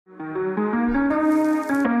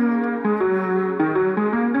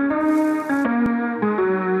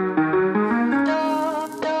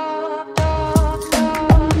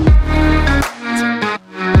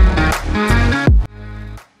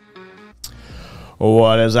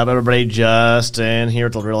What is up, everybody? Justin here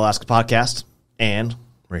at the Real Alaska Podcast, and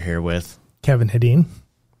we're here with Kevin Hedin.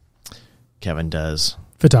 Kevin does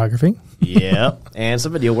photography. Yeah, and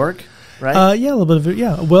some video work, right? Yeah, a little bit of it.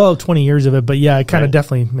 Yeah, well, 20 years of it, but yeah, I kind of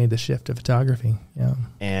definitely made the shift to photography. Yeah,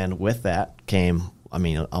 and with that came, I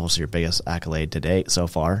mean, obviously your biggest accolade to date so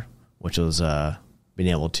far, which was being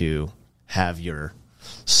able to have your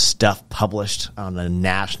stuff published on a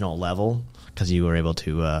national level because you were able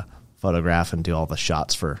to photograph and do all the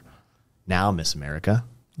shots for now Miss America.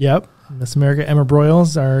 Yep. Miss America, Emma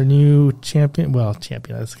Broyles, our new champion. Well,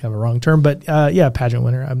 champion, that's kind of a wrong term, but yeah, pageant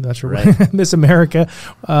winner. I'm not sure. Right. Miss America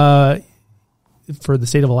for the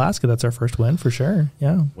state of Alaska. That's our first win for sure.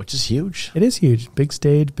 Yeah. Which is huge. It is huge. Big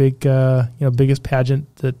stage, big, biggest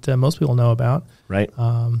pageant that most people know about. Right.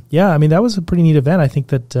 Yeah. I mean, that was a pretty neat event. I think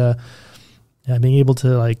that being able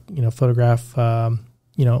to photograph,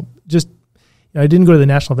 just, I didn't go to the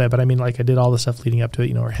national event, but I mean, I did all the stuff leading up to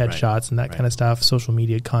it, our headshots and that kind of stuff, social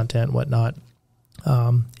media content, whatnot.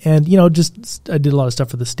 And, I did a lot of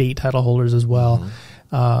stuff for the state title holders as well.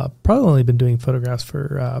 Mm-hmm. Probably only been doing photographs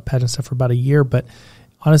for pageant stuff for about a year, but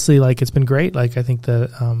honestly, it's been great. I think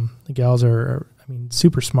the gals are,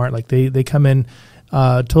 super smart. They come in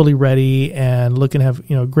totally ready and looking to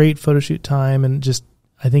have, great photo shoot time, and just,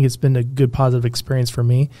 I think it's been a good positive experience for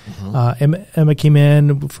me. Mm-hmm. Emma came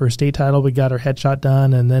in for a state title. We got her headshot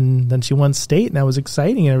done, and then she won state, and that was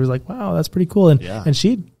exciting. And I was like, wow, that's pretty cool. And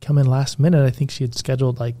she'd come in last minute. I think she had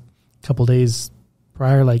scheduled a couple days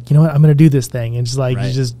prior, you know what, I'm going to do this thing. And she's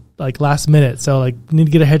just last minute. So need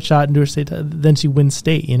to get a headshot and do her state. Then she wins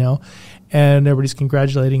state, and everybody's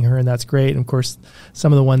congratulating her, and that's great. And of course,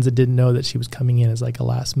 some of the ones that didn't know that she was coming in as a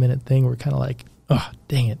last minute thing were kind of oh,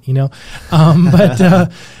 dang it,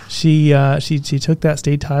 but she took that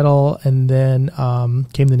state title and then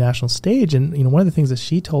came to the national stage. And, one of the things that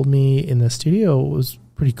she told me in the studio was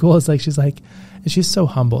pretty cool. It's she's so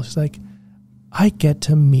humble. She's like, I get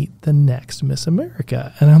to meet the next Miss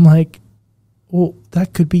America. And I'm like, well,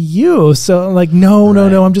 that could be you. So I'm like, no,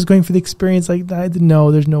 I'm just going for the experience.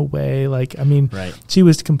 No, there's no way. She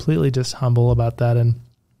was completely just humble about that. And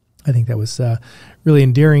I think that was really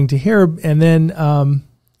endearing to hear. And then,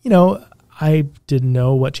 I didn't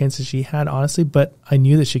know what chances she had, honestly, but I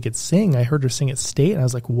knew that she could sing. I heard her sing at state, and I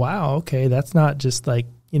was like, wow, okay, that's not just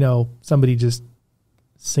somebody just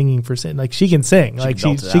singing for singing. She can sing. She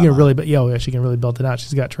can really, she can really belt it out.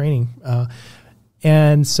 She's got training.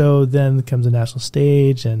 And so then comes the national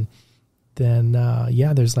stage, and then,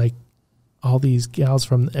 there's all these gals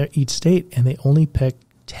from each state, and they only pick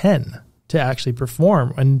 10 to actually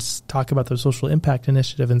perform and talk about the social impact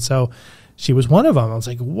initiative. And so she was one of them. I was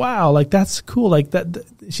like, wow, that's cool. That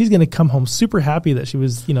she's going to come home super happy that she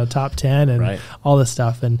was, top 10 and all this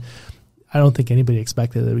stuff. And I don't think anybody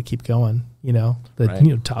expected that it would keep going,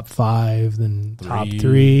 top 5, then top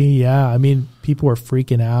 3. Yeah. People were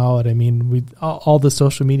freaking out. All the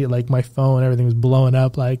social media, my phone, everything was blowing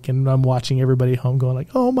up, and I'm watching everybody at home going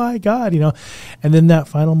oh my God, and then that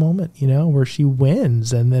final moment, where she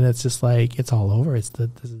wins, and then it's just it's all over. This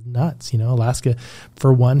is nuts. Alaska,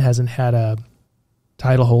 for one, hasn't had a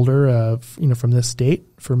title holder from this state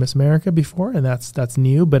for Miss America before. And that's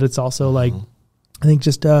new, but it's also I think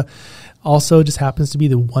just also just happens to be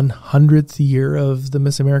the 100th year of the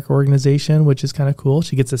Miss America organization, which is kind of cool.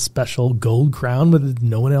 She gets a special gold crown that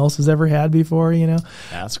no one else has ever had before,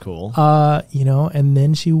 That's cool. And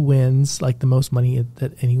then she wins the most money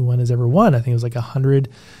that anyone has ever won. I think it was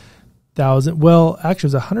 $100,000. Well,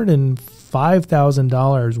 actually it was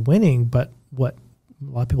 $105,000 winning, but what a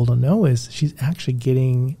lot of people don't know is she's actually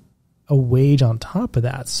getting a wage on top of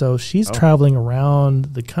that. So she's traveling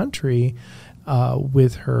around the country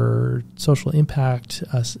with her social impact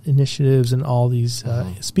initiatives and all these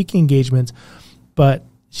speaking engagements, but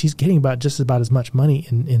she's getting just about as much money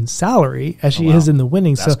in salary as she is in the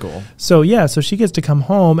winning. That's cool. So she gets to come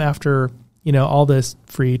home after all this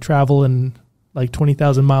free travel and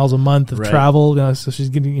 20,000 miles a month of travel. So she's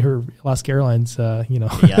getting her Alaska Airlines,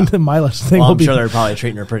 the mileage thing. Well, I'm sure they're probably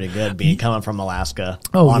treating her pretty good coming from Alaska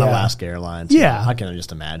on Alaska Airlines. Yeah. I can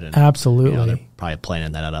just imagine. Absolutely. They're probably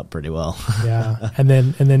planning that up pretty well. Yeah. And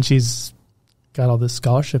then she's got all this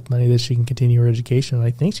scholarship money that she can continue her education. And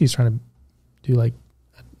I think she's trying to do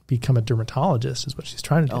become a dermatologist is what she's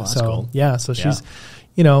trying to do. That's cool. Yeah. So she's,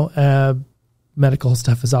 medical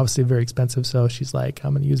stuff is obviously very expensive. So she's I'm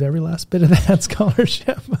going to use every last bit of that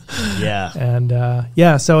scholarship. Yeah. And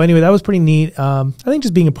so anyway, that was pretty neat. I think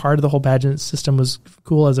just being a part of the whole pageant system was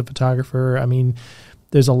cool as a photographer.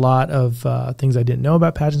 There's a lot of things I didn't know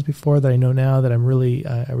about pageants before that I know now that I'm really,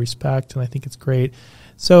 I respect, and I think it's great.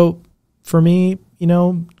 So for me,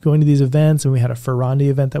 going to these events, and we had a Ferrandi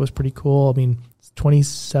event that was pretty cool. I mean,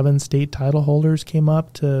 27 state title holders came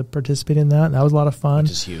up to participate in that. And that was a lot of fun.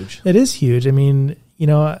 Which is huge. It is huge. I mean,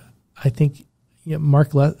 I think we had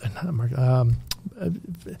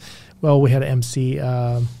an MC,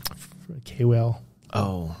 K-Whale.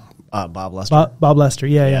 Oh, Bob Lester. Bob Lester,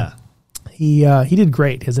 yeah. He did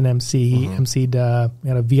great as an MC. He MC'd, we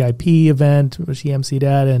had a VIP event, which he MC'd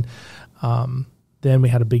at, and then we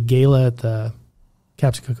had a big gala at the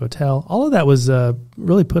Captain Cook Hotel. All of that was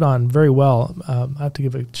really put on very well. I have to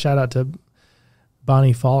give a shout out to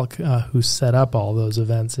Bonnie Falk, who set up all those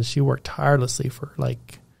events, and she worked tirelessly for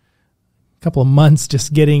like a couple of months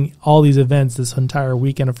just getting all these events, this entire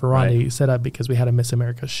weekend of Ferrandi set up, because we had a Miss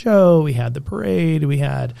America show, we had the parade, we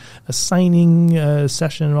had a signing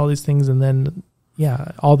session and all these things, and then,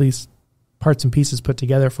 all these parts and pieces put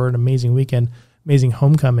together for an amazing weekend, amazing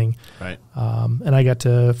homecoming. Right. And I got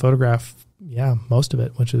to photograph most of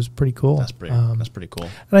it, which is pretty cool. That's pretty cool.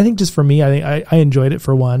 And I think just for me, I enjoyed it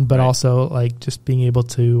for one, but also like just being able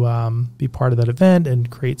to be part of that event and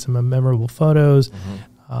create some memorable photos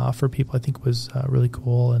for people, I think was really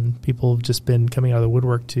cool. And people have just been coming out of the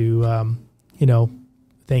woodwork to,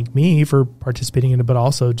 thank me for participating in it, but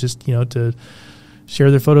also just, to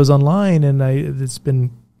share their photos online. And it's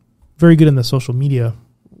been very good in the social media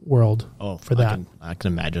world for that. I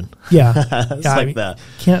can imagine. Yeah. It's like that.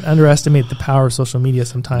 Can't underestimate the power of social media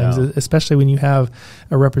sometimes, especially when you have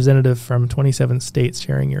a representative from 27 states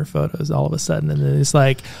sharing your photos all of a sudden. And then it's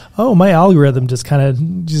like, my algorithm just kind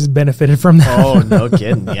of just benefited from that. Oh, no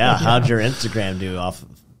kidding. Yeah. How'd your Instagram do off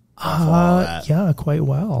all that? Yeah, quite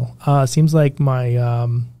well. Seems like my,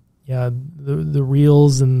 the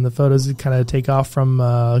reels and the photos kind of take off from,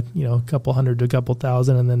 a couple hundred to a couple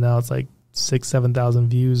thousand. And then now it's like 6,000-7,000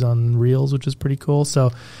 views on reels, which is pretty cool.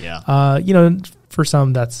 So, for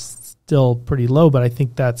some that's still pretty low, but I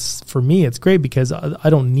think that's, for me, it's great because I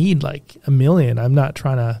don't need like a million. I'm not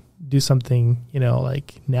trying to do something,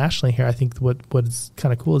 like nationally here. I think what's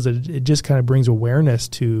kind of cool is that it just kind of brings awareness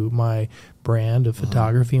to my brand of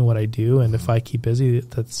photography and what I do. And if I keep busy,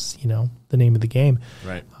 that's, the name of the game.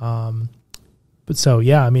 Right. But so,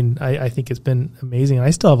 I think it's been amazing. And I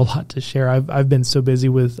still have a lot to share. I've been so busy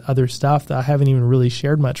with other stuff that I haven't even really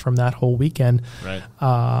shared much from that whole weekend. Right.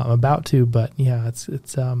 I'm about to, but it's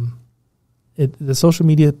the social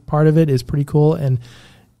media part of it is pretty cool. And,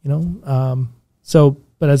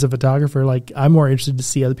 but as a photographer, like I'm more interested to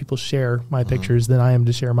see other people share my pictures than I am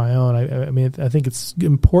to share my own. I think it's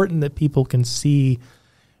important that people can see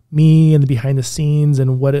me and the behind the scenes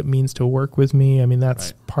and what it means to work with me. I mean,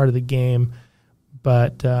 that's part of the game.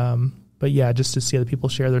 But just to see other people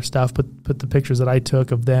share their stuff, put the pictures that I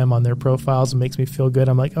took of them on their profiles, it makes me feel good.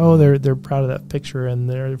 I'm like, they're proud of that picture, and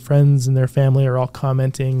their friends and their family are all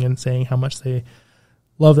commenting and saying how much they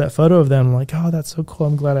love that photo of them. I'm like, that's so cool.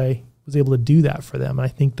 I'm glad I was able to do that for them. And I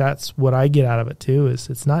think that's what I get out of it too, is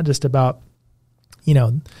it's not just about,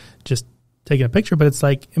 just taking a picture, but it's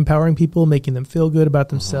like empowering people, making them feel good about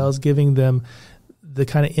themselves, giving them the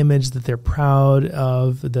kind of image that they're proud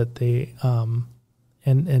of, that they, so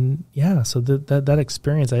that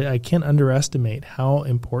experience, I can't underestimate how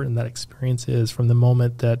important that experience is from the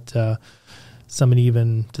moment that somebody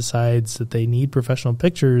even decides that they need professional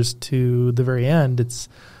pictures to the very end. It's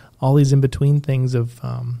all these in-between things of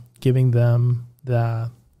giving them the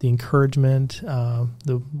encouragement,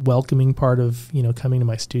 the welcoming part of, coming to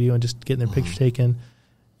my studio and just getting their picture taken.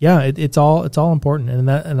 Yeah, it's all important.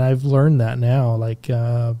 And I've learned that now, like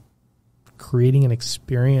creating an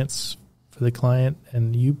experience for the client,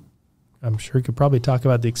 and I'm sure could probably talk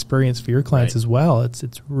about the experience for your clients as well.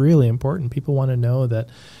 It's really important. People want to know that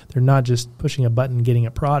they're not just pushing a button, getting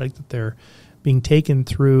a product, that they're being taken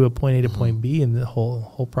through a point A to point B and the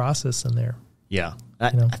whole process in there. Yeah.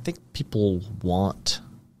 I think people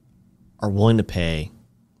are willing to pay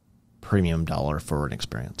premium dollar for an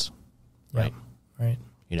experience. Right. Right.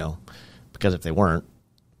 Because if they weren't,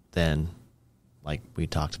 then like we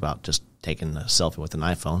talked about, just taking a selfie with an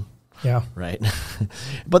iPhone. Yeah. Right.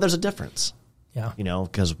 But there's a difference. Yeah.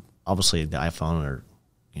 Because obviously the iPhone or,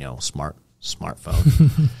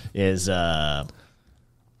 smartphone is a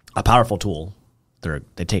powerful tool.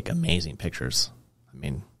 They take amazing pictures. I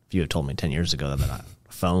mean, if you had told me 10 years ago that a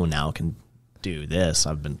phone now can do this,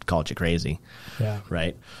 I've been called you crazy. Yeah.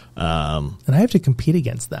 Right. And I have to compete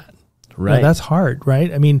against that. Right. That's hard,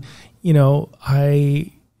 right? I mean,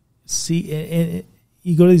 I see, and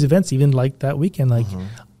you go to these events, even like that weekend, like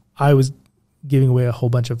I was giving away a whole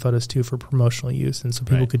bunch of photos too for promotional use. And so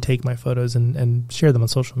people could take my photos and share them on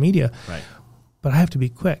social media. Right. But I have to be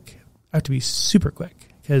quick. I have to be super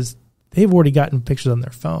quick because they've already gotten pictures on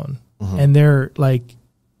their phone. and they're like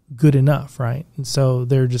good enough, right? And so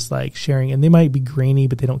they're just like sharing, and they might be grainy,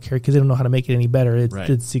 but they don't care because they don't know how to make it any better.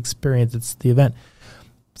 It's the experience, it's the event.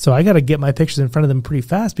 So I got to get my pictures in front of them pretty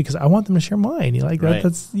fast because I want them to share mine. You know, like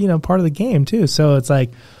that's part of the game too. So it's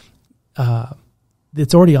like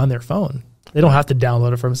it's already on their phone. They don't have to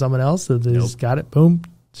download it from someone else. So they just got it, boom,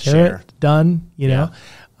 share it, done. You know,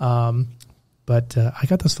 but I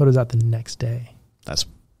got those photos out the next day. That's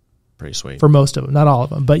pretty sweet for most of them, not all of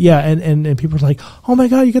them, but yeah. And people are like, "Oh my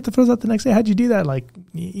God, you got the photos out the next day? How'd you do that?" Like,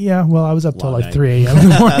 yeah, well, I was up till like 3 a.m. in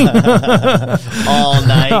the morning, all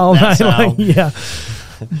night, all night. Like, yeah.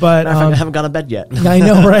 But I haven't gone to bed yet. I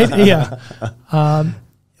know, right? Yeah.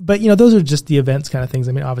 But those are just the events kind of things.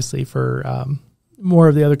 I mean, obviously for more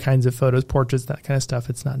of the other kinds of photos, portraits, that kind of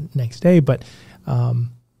stuff, it's not next day. But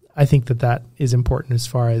I think that is important as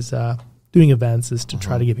far as doing events, is to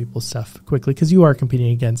try to get people's stuff quickly, because you are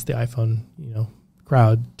competing against the iPhone,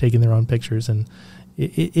 crowd taking their own pictures, and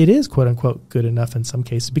it is quote unquote good enough in some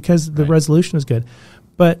cases because the resolution is good.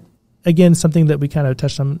 But again, something that we kind of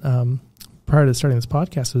touched on prior to starting this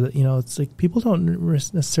podcast was that, it's like people don't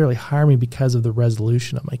necessarily hire me because of the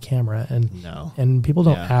resolution of my camera, and people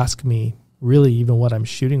don't ask me really even what I'm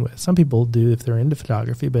shooting with. Some people do if they're into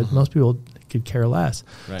photography, but most people could care less.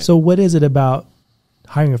 Right. So what is it about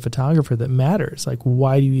hiring a photographer that matters? Like,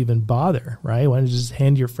 why do you even bother, right? Why don't you just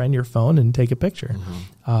hand your friend your phone and take a picture?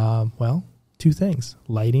 Well, two things: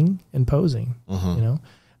 lighting and posing.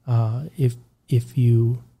 If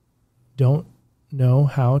you don't know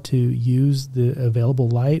how to use the available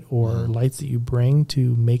light or lights that you bring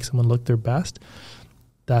to make someone look their best,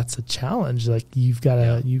 that's a challenge. Like, you've got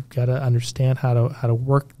to understand how to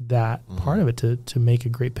work that part of it to make a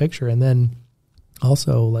great picture. And then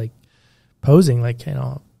also, like, posing, like,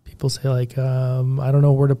 people say, like, I don't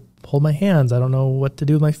know where to hold my hands, I don't know what to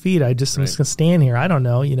do with my feet, I'm just gonna stand here, I don't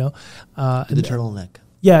know, the turtleneck.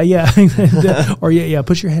 Or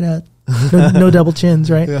push your head out. No double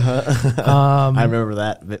chins, right? I remember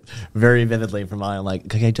that very vividly from mine. Like,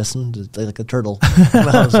 okay, Justin, just like a turtle. And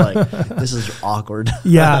I was like, this is awkward.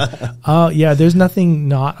 There's nothing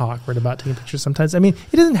not awkward about taking pictures sometimes. I mean,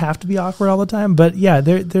 it doesn't have to be awkward all the time, but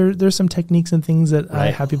there's some techniques and things that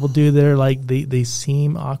I have people do that are like, they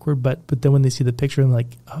seem awkward, but then when they see the picture, I'm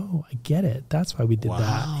like, oh, I get it. That's why we did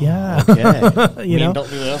that. Yeah. Okay. Don't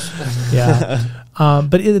do this. Yeah.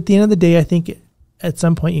 But at the end of the day, I think at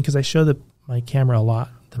some point, because I show my camera a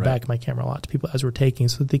lot, back of my camera a lot to people as we're taking,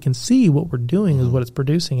 so that they can see what we're doing is what it's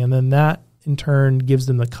producing. And then that in turn gives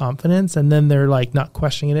them the confidence, and then they're like not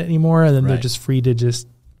questioning it anymore. And then they're just free to just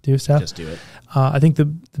do stuff. Just do it. I think the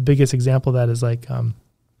biggest example of that is like,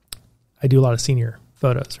 I do a lot of senior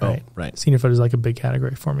photos, right? Oh, right. Senior photos is like a big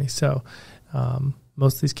category for me. So,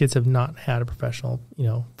 most of these kids have not had a professional,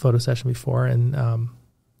 photo session before. And,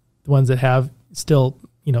 the ones that have still,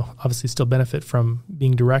 obviously still benefit from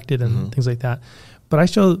being directed and things like that. But I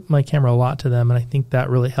show my camera a lot to them, and I think that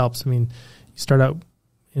really helps. I mean, you start out,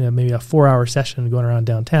 maybe a 4-hour session going around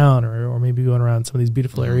downtown or maybe going around some of these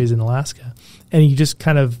beautiful areas in Alaska, and you just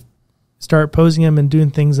kind of start posing them and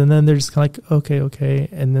doing things, and then they're just kind of like, okay,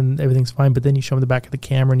 and then everything's fine. But then you show them the back of the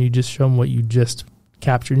camera, and you just show them what you just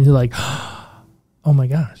captured, and you're like, oh my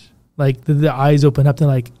gosh. Like the eyes open up, they're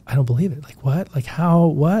like, I don't believe it. Like, what? Like, how?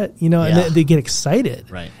 What? And they get excited.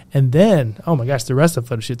 Right. And then, oh my gosh, the rest of the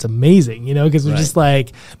photo shoot's amazing, because they're just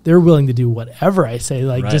like, they're willing to do whatever I say.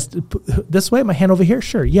 Like, just this way, my hand over here.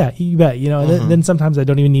 Sure. Yeah, you bet. And then sometimes I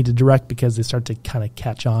don't even need to direct, because they start to kind of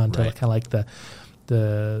catch on to kind of like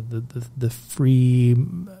the free,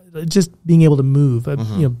 just being able to move.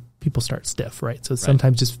 People start stiff, right? So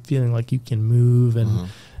sometimes just feeling like you can move and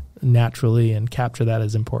naturally and capture that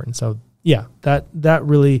is important. So yeah, that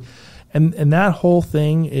really, and that whole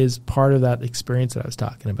thing is part of that experience that I was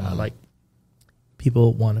talking about. Like,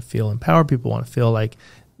 people want to feel empowered. People want to feel like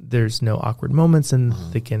there's no awkward moments, and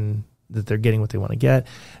that they're getting what they want to get.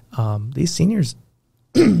 These seniors,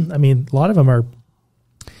 I mean, a lot of them are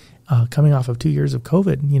coming off of 2 years of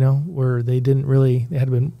COVID, where they didn't really, they had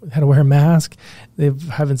to wear a mask. They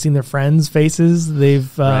haven't seen their friends' faces.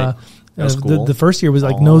 They've, no school. The first year was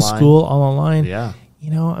like no school, all online. Yeah.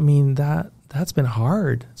 I mean, that's been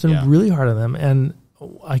hard. It's been really hard on them. And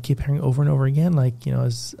I keep hearing over and over again, like,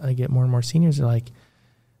 as I get more and more seniors, they're like,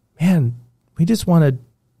 man, we just want to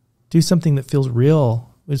do something that feels real.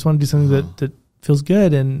 We just want to do something that feels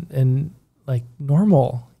good and like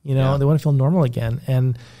normal, they want to feel normal again.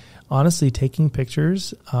 And honestly, taking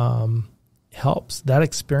pictures, helps. That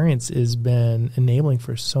experience has been enabling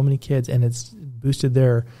for so many kids, and it's boosted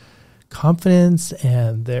their confidence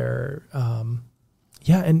and their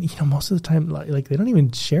Yeah, and most of the time, like they don't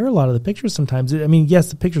even share a lot of the pictures. Sometimes, I mean, yes,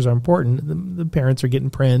 the pictures are important. The parents are getting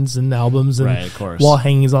prints and albums and Right, of course. wall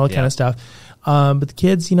hangings, all that kind of stuff. But the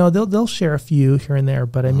kids, they'll share a few here and there.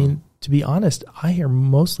 But I mean, to be honest, I hear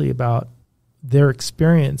mostly about their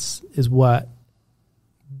experience is what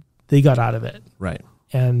they got out of it. Right.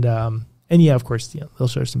 And yeah, of course, they'll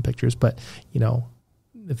share some pictures, but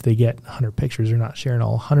if they get 100 pictures, they're not sharing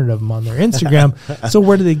all 100 of them on their Instagram. So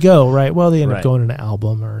where do they go? Right. Well, they end up going in an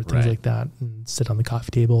album or things like that and sit on the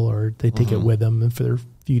coffee table, or they take it with them and for their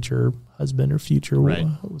future husband or future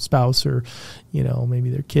spouse, or, maybe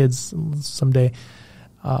their kids someday.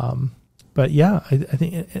 But yeah, I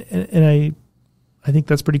think, and I think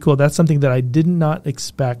that's pretty cool. That's something that I did not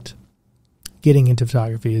expect getting into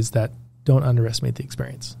photography, is that don't underestimate the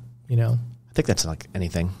experience, I think that's like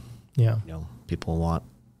anything. Yeah. People want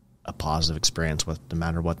a positive experience with no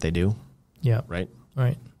matter what they do. Yeah. Right.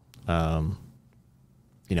 Right.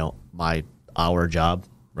 Our job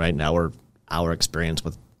right now, our experience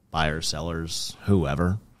with buyers, sellers,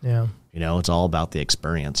 whoever. Yeah. It's all about the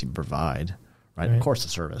experience you provide, right? Of course, the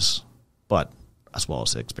service, but as well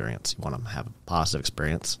as the experience. You want to have a positive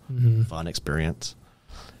experience, fun experience,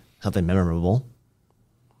 something memorable,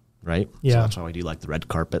 right? Yeah. So that's why we do like the red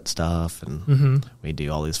carpet stuff, and we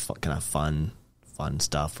do all these kind of fun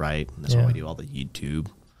stuff, right? And that's why we do all the YouTube.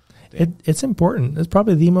 It's important. It's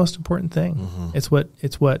probably the most important thing. It's what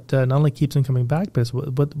not only keeps them coming back, but it's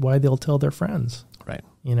why they'll tell their friends. Right.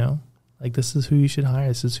 Like, this is who you should hire.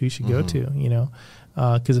 This is who you should go to.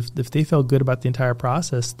 Because if they feel good about the entire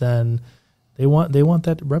process, then they want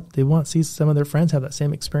that rep. They want to see some of their friends have that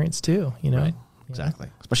same experience too. Right. Exactly.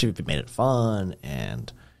 Especially if you made it fun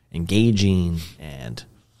and engaging and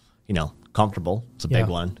comfortable. It's a big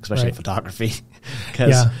one, especially in photography,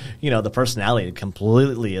 because the personality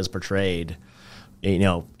completely is portrayed.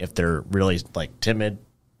 If they're really like timid,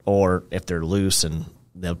 or if they're loose and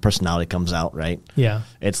the personality comes out, right? Yeah,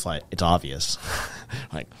 it's like it's obvious.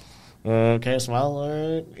 Like, okay,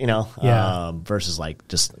 smile, versus like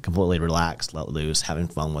just completely relaxed, let loose, having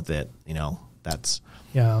fun with it. That's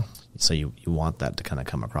So you want that to kind of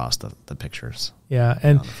come across the pictures. Yeah,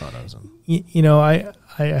 and the photos.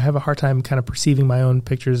 I have a hard time kind of perceiving my own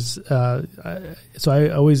pictures. So I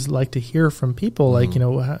always like to hear from people, like,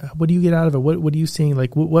 what do you get out of it? What are you seeing?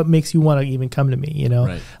 Like, what makes you want to even come to me?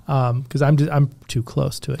 Because I'm too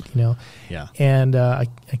close to it. Yeah. And I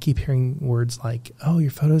keep hearing words like, "Oh,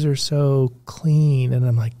 your photos are so clean," and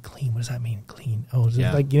I'm like, "Clean? What does that mean? Clean? Oh, is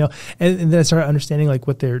it like And then I started understanding like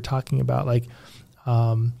what they're talking about, like.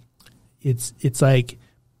 It's like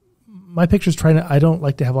my pictures I don't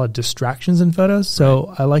like to have a lot of distractions in photos.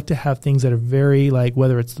 So I like to have things that are very like,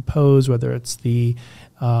 whether it's the pose, whether it's the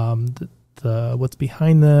what's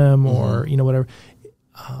behind them or, whatever,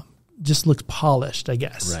 just looks polished, I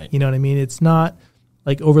guess. Right. You know what I mean? It's not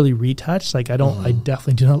like overly retouched. Like I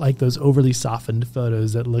definitely do not like those overly softened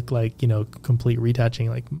photos that look like, complete retouching.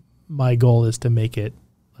 Like my goal is to make it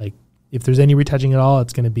like, if there's any retouching at all,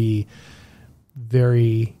 it's going to be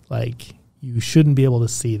very like, you shouldn't be able to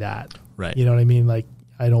see that. Right. You know what I mean? Like,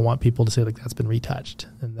 I don't want people to say like that's been retouched,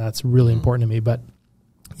 and that's really important to me. But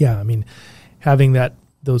yeah, I mean, having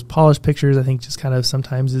those polished pictures, I think just kind of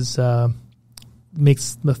sometimes is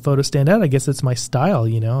makes the photo stand out. I guess it's my style.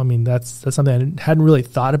 I mean, that's something I hadn't really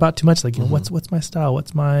thought about too much. Like, what's my style?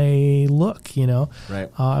 What's my look? Right.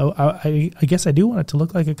 I guess I do want it to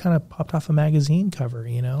look like it kind of popped off a magazine cover.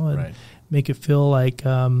 And right. Make it feel like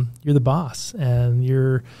you're the boss, and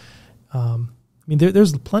you're. I mean,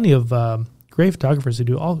 there's plenty of great photographers who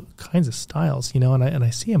do all kinds of styles, and I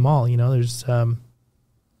see them all. There's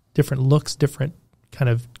different looks, different kind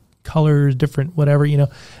of colors, different whatever.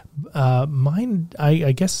 Mine,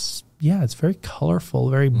 I guess, it's very colorful,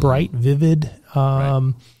 very bright, vivid,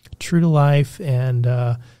 true to life, and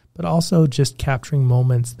but also just capturing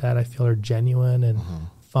moments that I feel are genuine and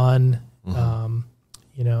fun.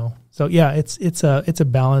 So yeah, it's a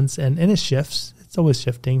balance, and it shifts. It's always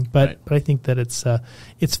shifting, but I think that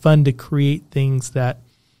it's fun to create things that,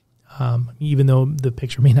 even though the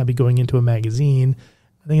picture may not be going into a magazine,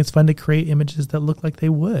 I think it's fun to create images that look like they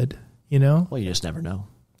would. Well, you just never know.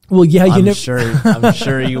 Well, yeah, I'm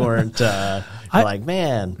sure you weren't like,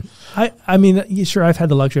 man. I mean, sure, I've had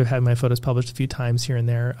the luxury of having my photos published a few times here and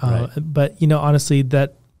there, but honestly,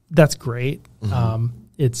 that's great.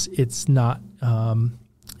 It's not.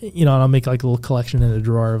 And I'll make like a little collection in a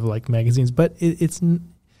drawer of like magazines, but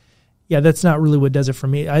that's not really what does it for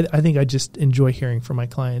me. I think I just enjoy hearing from my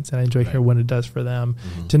clients, and I enjoy hearing what it does for them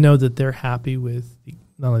to know that they're happy with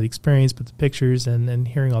not only the experience, but the pictures and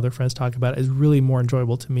hearing all their friends talk about it is really more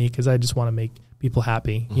enjoyable to me because I just want to make people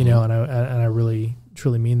happy, you know, and I really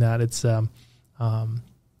truly mean that. It's,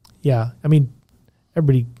 yeah, I mean,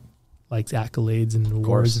 everybody likes accolades and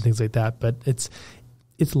awards and things like that, but it's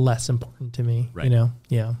less important to me, you know?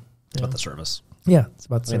 Yeah. It's about the service. Yeah. It's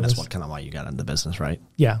about the service. That's what kind of why you got into business, right?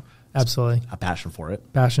 Yeah, absolutely. A passion for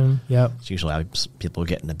it. Passion. Yeah. It's usually how people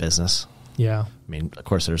get into business. Yeah. I mean, of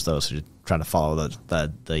course, there's those who try to follow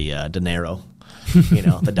the dinero, you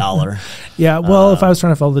know, the dollar. Yeah. Well, if I was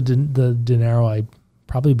trying to follow the dinero, I'd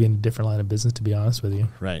probably be in a different line of business, to be honest with you.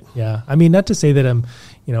 Right. Yeah. I mean, not to say that I'm,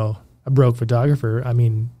 you know, a broke photographer. I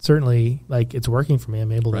mean, certainly, like, it's working for me.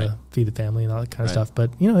 I'm able to feed the family and all that kind of stuff. But,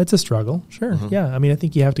 you know, it's a struggle. Sure. Yeah. I mean, I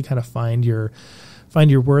think you have to kind of find your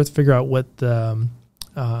worth, figure out what the,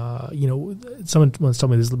 you know, someone once told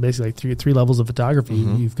me there's basically like three levels of photography.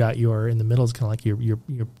 You've got in the middle is kind of like your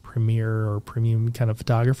premier or premium kind of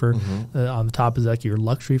photographer. On the top is like your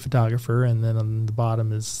luxury photographer, and then on the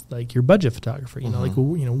bottom is like your budget photographer. You know, like,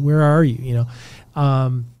 you know, where are you? You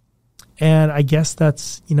know, and I guess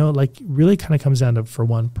that's, you know, like, really kind of comes down to, for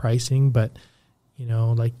one, pricing, but, you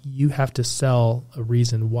know, like, you have to sell a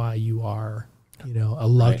reason why you are, you know, a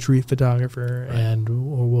luxury photographer and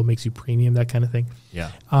or what makes you premium, that kind of thing.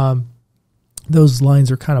 Yeah. Those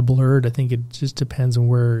lines are kind of blurred. I think it just depends on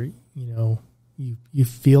where, you know, you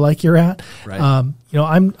feel like you're at. Right. You know,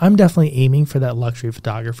 I'm definitely aiming for that luxury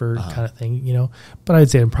photographer kind of thing, you know, but I'd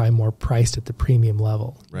say I'm probably more priced at the premium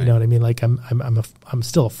level. Right. You know what I mean? Like, I'm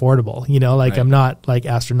still affordable, you know, like, I'm not like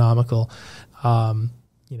astronomical. You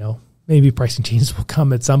know, maybe pricing changes will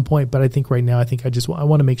come at some point, but I think right now, I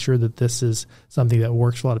want to make sure that this is something that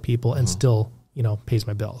works for a lot of people and still, you know, pays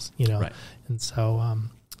my bills, you know? Right. And so,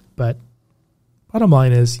 but bottom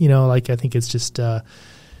line is, you know, like, I think it's just,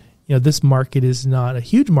 you know, this market is not a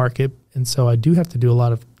huge market. And so I do have to do a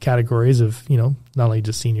lot of categories of, you know, not only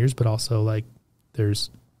just seniors, but also like there's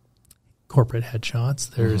corporate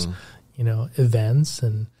headshots, there's, you know, events,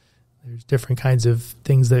 and there's different kinds of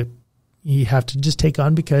things that you have to just take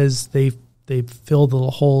on because they fill the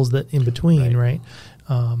little holes that in between. Right.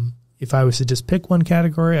 If I was to just pick one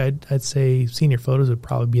category, I'd say senior photos would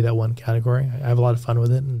probably be that one category. I have a lot of fun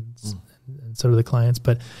with it, and so do the clients,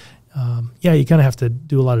 but yeah, you kind of have to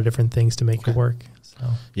do a lot of different things to make it work. So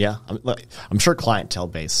yeah, I'm sure clientele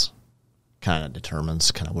base kind of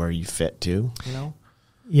determines kind of where you fit too, you know?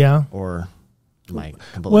 Yeah. Or am I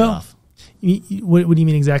completely off? What do you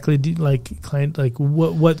mean exactly? Like client, like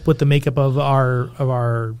what the makeup of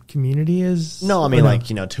our community is? No, I mean, like,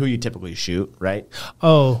 you know, to who you typically shoot, right?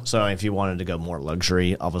 Oh, so if you wanted to go more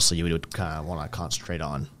luxury, obviously you would kind of want to concentrate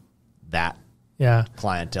on that. Yeah,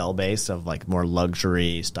 clientele base of like more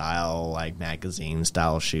luxury style, like magazine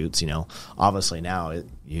style shoots. You know, obviously now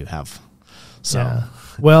you have some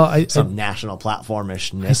some national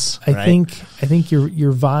platformishness. I think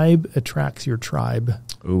your vibe attracts your tribe.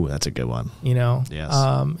 Ooh, that's a good one. You know, yes.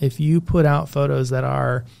 If you put out photos that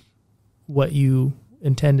are what you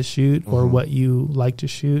intend to shoot or what you like to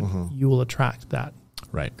shoot, you will attract that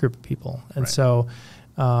group of people. And so.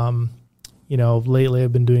 You know, lately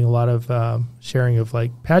I've been doing a lot of sharing of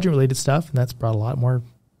like pageant related stuff, and that's brought a lot more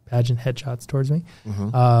pageant headshots towards me.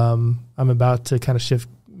 I'm about to kind of shift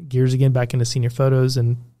gears again back into senior photos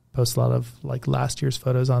and post a lot of like last year's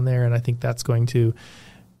photos on there, and I think that's going to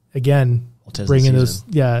again bring in those.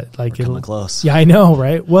 Yeah, like we're coming close. Yeah, I know,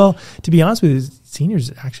 right? Well, to be honest with you,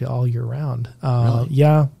 seniors actually all year round. Really?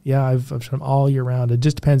 Yeah, I've shot them all year round. It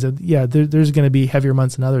just depends. There's going to be heavier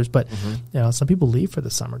months than others, but you know, some people leave for the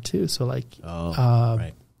summer too. So like,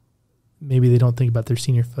 maybe they don't think about their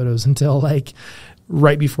senior photos until like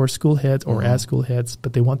right before school hits or as school hits,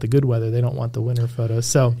 but they want the good weather. They don't want the winter photos.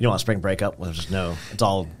 So you don't want spring breakup where there's it's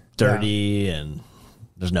all dirty and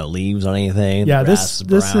there's no leaves on anything. Yeah, this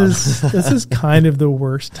is kind of the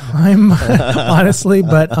worst time, honestly.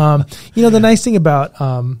 But you know, the nice thing about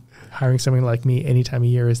hiring someone like me any time of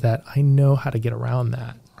year is that I know how to get around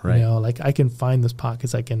that. Right. You know, like I can find those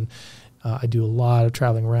pockets. I can. I do a lot of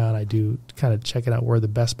traveling around. I do kind of checking out where the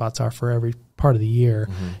best spots are for every part of the year.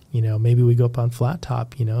 You know, maybe we go up on Flat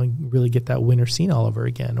Top, you know, and really get that winter scene all over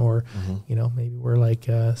again. Or, you know, maybe we're like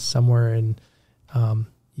somewhere in.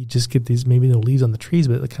 You just get these, maybe no leaves on the trees,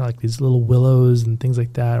 but kind of like these little willows and things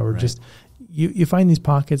like that, or just you find these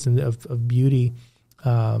pockets of beauty.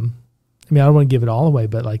 I mean, I don't want to give it all away,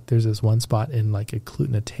 but like there's this one spot in like a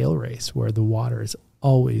Klutna tail race where the water is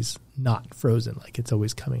always not frozen, like it's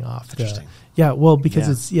always coming off. Interesting. Well, because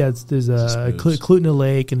there's a Klutna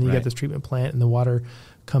lake, and then you got this treatment plant, and the water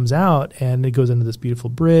comes out and it goes into this beautiful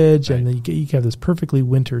bridge, and then you have this perfectly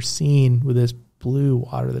winter scene with this blue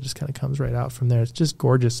water that just kind of comes right out from there. It's just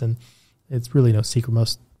gorgeous, and it's really no secret.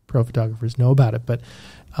 Most pro photographers know about it, but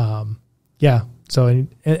yeah. So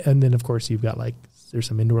and then of course you've got like there's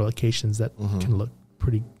some indoor locations that can look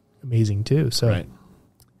pretty amazing too. So,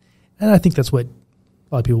 and I think that's what a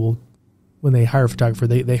lot of people, when they hire a photographer,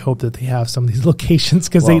 they hope that they have some of these locations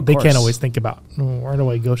because they can't always think about where do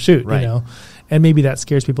I go shoot, you know, and maybe that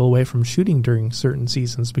scares people away from shooting during certain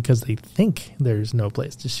seasons because they think there's no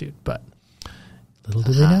place to shoot, but little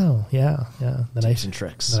do they know. Yeah. Tips and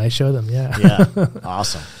tricks. Then I show them. Yeah. Yeah.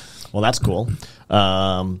 Awesome. Well, that's cool.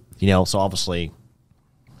 You know, so obviously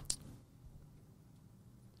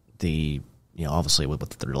obviously with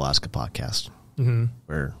the Alaska podcast,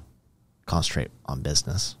 we're concentrate on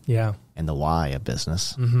business. Yeah. And the why of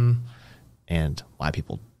business. And why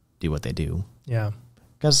people do what they do. Yeah.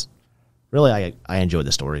 Because really I enjoy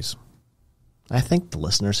the stories. I think the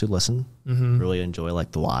listeners who listen really enjoy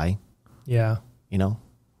like the why. Yeah. You know?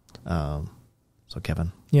 So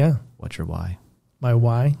Kevin. Yeah. What's your why? My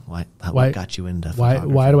why? What got you into photography?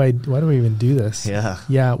 Why do I even do this? Yeah.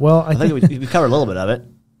 Yeah. Well, I think we covered a little bit of it.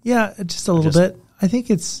 Yeah, just a little bit. I think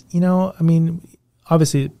it's, you know, I mean,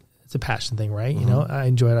 obviously it's a passion thing, right? You know, I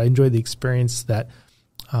enjoy it. I enjoy the experience that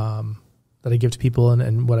I give to people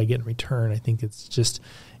and what I get in return. I think it's just,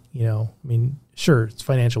 you know, I mean, sure, it's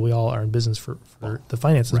financial. We all are in business for the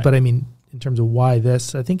finances, but I mean, in terms of why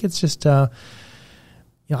this, I think it's just, you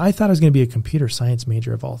know, I thought I was going to be a computer science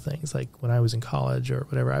major of all things, like when I was in college or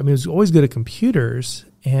whatever. I mean, I was always good at computers,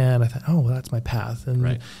 and I thought, oh, well, that's my path.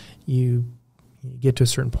 And you get to a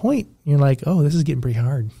certain point, you're like, oh, this is getting pretty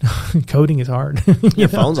hard. Coding is hard. Your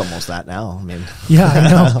phone's almost that now. I mean, yeah, I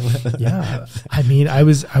know. Yeah, I mean, I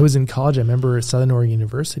was in college. I remember at Southern Oregon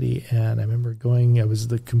University, and I remember going. I was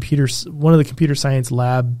one of the computer science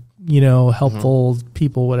lab, you know, helpful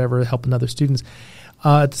people, whatever, helping other students.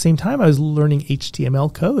 At the same time, I was learning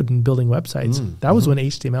HTML code and building websites. That was when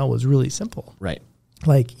HTML was really simple. Right.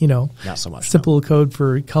 Like, you know, not so much simple code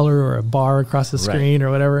for color or a bar across the screen or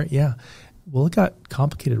whatever. Yeah. Well, it got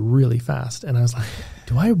complicated really fast. And I was like,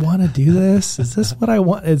 do I want to do this? Is this what I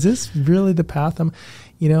want? Is this really the path I'm,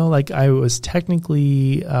 you know, like I was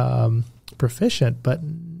technically proficient, but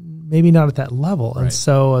maybe not at that level. And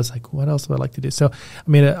so I was like, what else would I like to do? So, I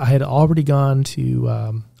mean, I had already gone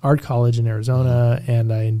to art college in Arizona,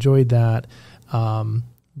 and I enjoyed that.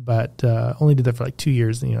 But only did that for like 2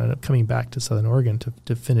 years, and, you know, ended up coming back to Southern Oregon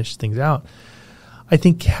to finish things out. I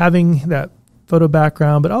think having that photo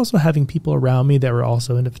background, but also having people around me that were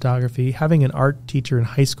also into photography, having an art teacher in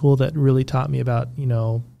high school that really taught me about, you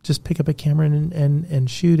know, just pick up a camera and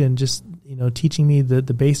shoot, and just, you know, teaching me the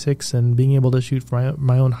basics and being able to shoot for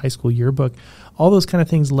my own high school yearbook. All those kind of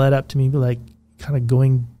things led up to me like kind of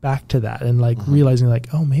going back to that and like realizing like,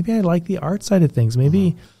 oh, maybe I like the art side of things.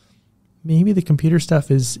 Maybe the computer stuff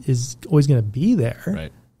is always going to be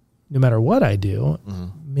there, no matter what I do.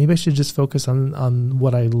 Maybe I should just focus on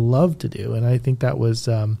what I love to do. And I think that was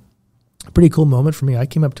a pretty cool moment for me. I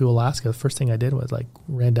came up to Alaska. The first thing I did was like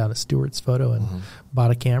ran down to Stewart's Photo and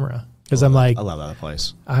bought a camera. Because I'm like, I love that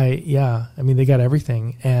place. I mean, they got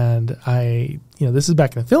everything. And you know, this is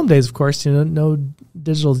back in the film days, of course, you know, no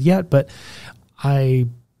digitals yet, but I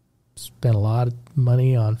spent a lot of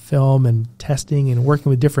money on film and testing and working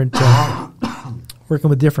with different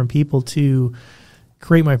people to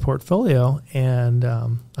create my portfolio. And I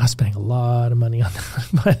was spending a lot of money on that.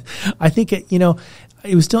 But I think it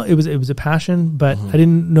was a passion, but I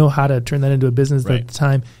didn't know how to turn that into a business at the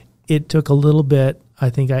time. It took a little bit. I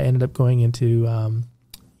think I ended up going into,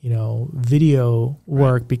 you know, video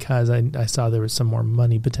work because I saw there was some more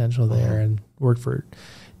money potential there, and worked for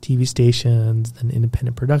TV stations, then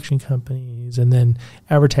independent production companies, and then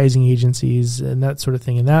advertising agencies and that sort of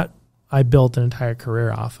thing. And that I built an entire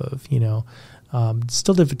career off of, you know.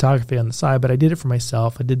 Still did photography on the side, but I did it for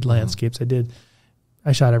myself. I did landscapes.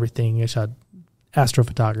 I shot everything. I shot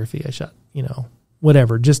astrophotography. I shot, you know,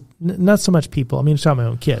 whatever, just not so much people. I mean, I shot my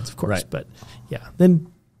own kids, of course, but yeah.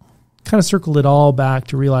 Then kind of circled it all back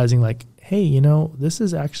to realizing like, hey, you know, this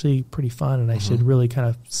is actually pretty fun, and I should really kind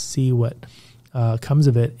of see what comes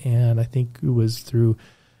of it. And I think it was through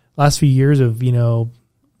last few years of, you know,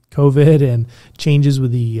 COVID and changes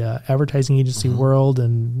with the advertising agency world,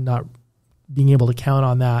 and not being able to count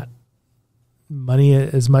on that money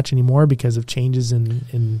as much anymore because of changes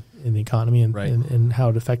in the economy and how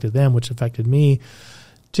it affected them, which affected me,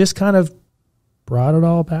 just kind of brought it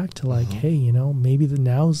all back to like, hey, you know, maybe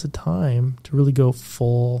now's the time to really go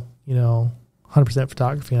full, you know, 100%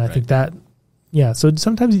 photography. And I think that, so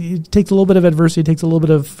sometimes it takes a little bit of adversity, it takes a little bit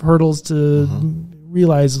of hurdles to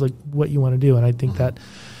realize like what you want to do. And I think that,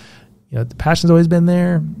 you know, the passion's always been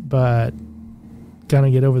there, but kind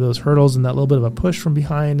of get over those hurdles and that little bit of a push from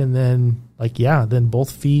behind, and then then both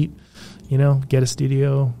feet, get a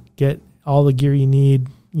studio, get all the gear you need,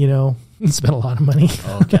 and spend a lot of money.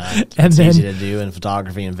 Oh God, it's easy to do in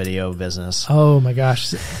photography and video business. Oh my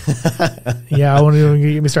gosh, yeah, I won't even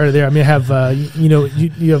get me started there. I mean, I have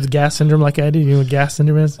you have gas syndrome like I do. You know what gas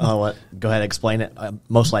syndrome is? Oh, what? Go ahead, explain it.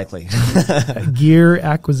 Most likely, gear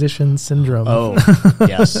acquisition syndrome. Oh,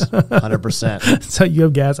 yes, 100%. So you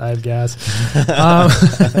have gas, I have gas.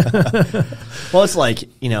 Well, it's like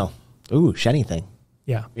shiny thing.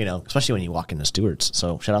 Yeah. Especially when you walk into Stewart's.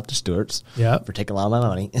 So shout out to Stewart's for taking a lot of my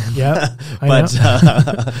money. Yeah. But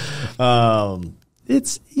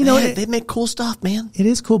it's they make cool stuff, man. It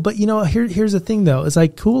is cool, but here's the thing though. It's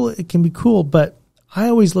like cool, it can be cool, but I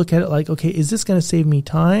always look at it like, okay, is this going to save me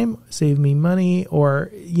time, save me money,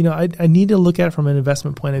 or I need to look at it from an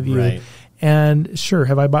investment point of view. Right. And sure,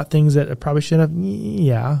 have I bought things that I probably shouldn't have?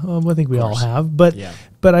 Yeah, I think we all have. But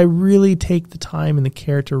I really take the time and the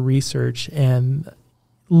care to research and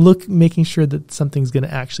making sure that something's going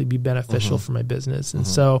to actually be beneficial for my business. And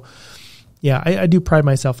so, I do pride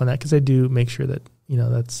myself on that, because I do make sure that,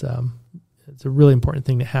 that's it's a really important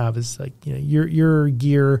thing to have, is like, your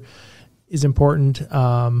gear is important,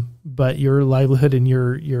 but your livelihood and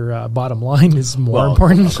your bottom line is more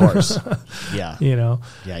important. Of course. Yeah.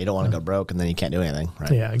 Yeah, you don't want to go broke and then you can't do anything, right?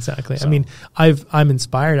 Yeah, exactly. So. I mean, I'm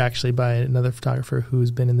inspired actually by another photographer who's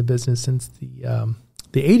been in the business since the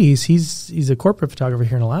 80s. He's a corporate photographer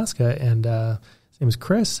here in Alaska, and his name is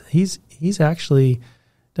Chris. He's actually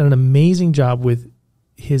done an amazing job with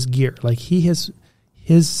his gear. Like, his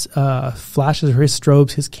flashes or his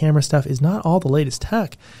strobes, his camera stuff is not all the latest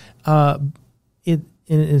tech.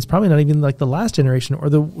 It's probably not even like the last generation or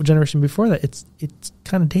the generation before that. It's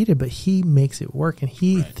kind of dated, but he makes it work, and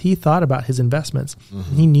he thought about his investments.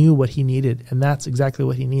 And he knew what he needed, and that's exactly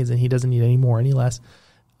what he needs, and he doesn't need any more, any less.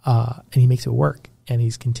 And he makes it work, and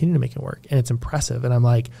he's continuing to make it work, and it's impressive. And I'm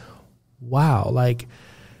like, wow, like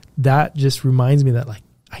that just reminds me that like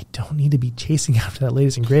I don't need to be chasing after that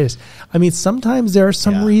latest and greatest. I mean, sometimes there are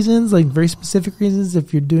some reasons, like very specific reasons,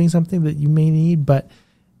 if you're doing something that you may need, but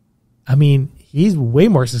I mean, he's way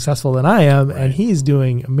more successful than I am, and he's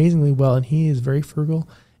doing amazingly well, and he is very frugal,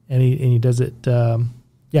 and he does it,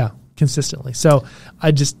 consistently. So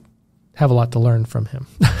I just have a lot to learn from him.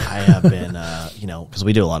 I have been, because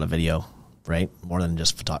we do a lot of video, right? More than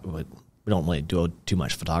just photography. We don't really do too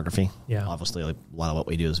much photography. Yeah. Obviously, like, a lot of what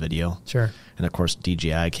we do is video. Sure. And of course,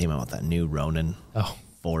 DJI came out with that new Ronin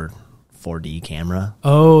 4D camera.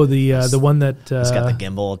 Oh, the one that it's got the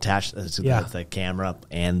gimbal attached. It's got the camera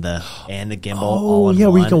and the gimbal. Oh, all in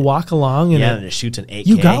one. Where you can walk along and and it shoots in 8K.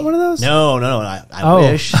 You got one of those? No.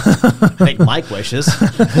 I wish. I think Mike wishes.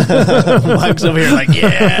 Mike's over here like,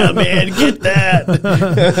 yeah, man, get that.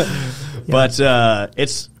 But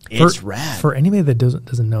it's rad. For anybody that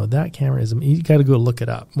doesn't know, that camera is, you got to go look it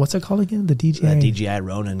up. What's it called again? The DJI? That DJI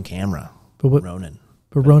Ronin camera. Ronin.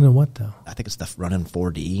 But Ronin what, though? I think it's the Ronin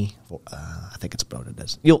 4D. I think it's what it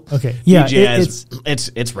is. Okay. Yeah.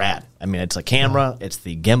 It's rad. I mean, it's a camera. It's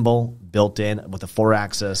the gimbal built in with a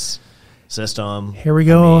 4-axis system. Here we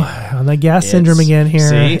go on the gas syndrome again here.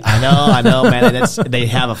 See, I know, man. They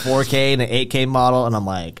have a 4K and an 8K model, and I'm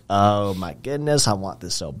like, oh my goodness, I want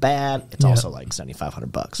this so bad. It's also like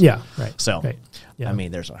 $7,500. Yeah, right. So, I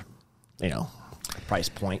mean, there's a, price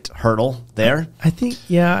point hurdle there. I think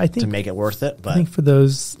to make it worth it. But I think for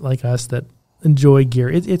those like us that enjoy gear,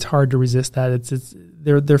 it's hard to resist that.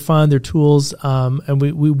 They're fun, they're tools, and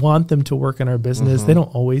we want them to work in our business. They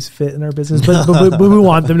don't always fit in our business, but we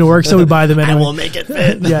want them to work, so we buy them anyway. I will make it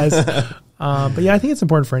fit. Yes. But I think it's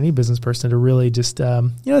important for any business person to really just,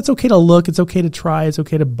 it's okay to look, it's okay to try, it's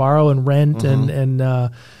okay to borrow and rent,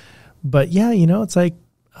 but it's like,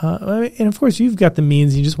 and of course you've got the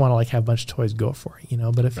means, you just want to like have a bunch of toys go for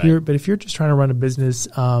it, but if you're just trying to run a business,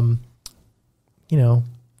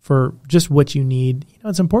 for just what you need,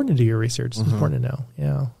 it's important to do your research. It's important to know.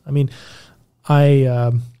 Yeah. I mean,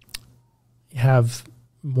 I have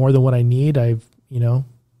more than what I need. I'm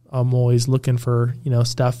always looking for,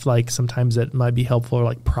 stuff like sometimes that might be helpful, or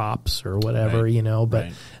like props or whatever,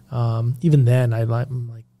 but even then I'm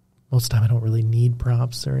like, most of the time I don't really need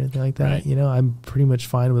props or anything like that. I'm pretty much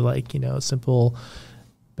fine with like, simple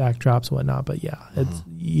backdrops and whatnot, but it's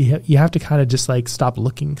you have to kind of just like stop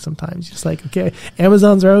looking sometimes. Just like, okay,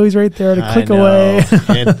 Amazon's are always right there to click away.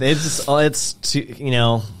 it's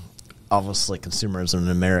obviously consumerism in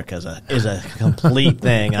America is a complete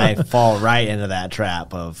thing. I fall right into that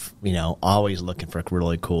trap of always looking for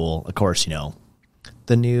really cool. Of course,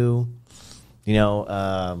 the new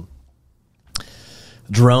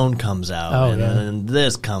drone comes out, Oh, and yeah. then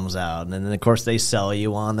this comes out, and then of course they sell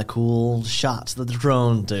you on the cool shots that the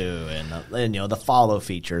drone do, and the follow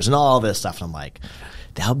features and all this stuff. And I'm like,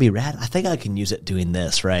 that would be rad. I think I can use it doing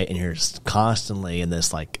this, right? And you're just constantly in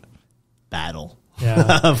this like battle.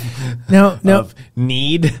 Yeah. Now, Now, of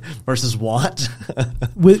need versus want.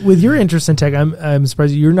 with your interest in tech, I'm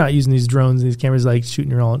surprised you're not using these drones and these cameras like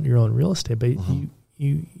shooting your own real estate. But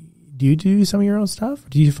you do some of your own stuff?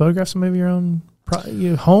 Do you photograph some of your own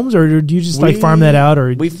homes, or do you just like farm that out?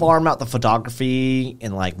 Or we farm out the photography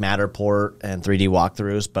and like Matterport and 3D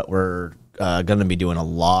walkthroughs, but we're going to be doing a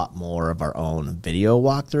lot more of our own video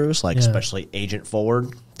walkthroughs, like especially agent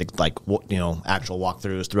forward, like actual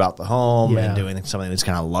walkthroughs throughout the home and doing some of these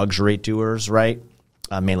kind of luxury tours, right?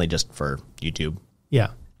 Mainly just for YouTube. Yeah,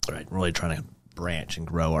 right. Really trying to branch and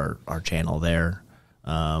grow our channel there.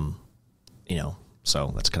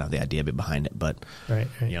 So that's kind of the idea behind it, but right.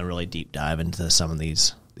 Really deep dive into some of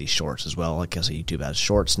these shorts as well. Like I said, YouTube has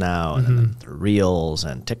shorts now, and then the reels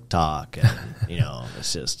and TikTok, and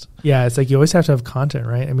it's just it's like you always have to have content,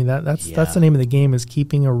 right? I mean that's the name of the game, is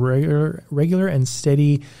keeping a regular and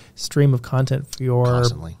steady stream of content for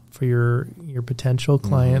your potential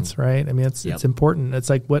clients, right? I mean it's important. It's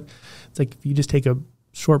like if you just take a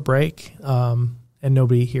short break and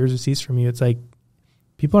nobody hears or sees from you, it's like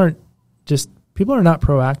people are not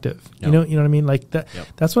proactive. Nope. You know what I mean? Like that. Yep.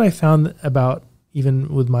 That's what I found about even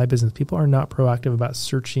with my business. People are not proactive about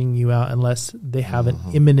searching you out unless they have an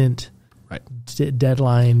imminent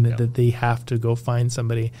deadline that they have to go find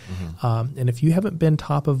somebody. And if you haven't been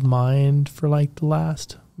top of mind for like the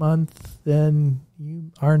last month, then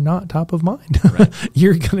you are not top of mind. Right.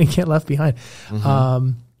 You're going to get left behind.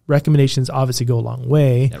 Recommendations obviously go a long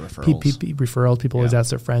way. Yeah, referrals. People always ask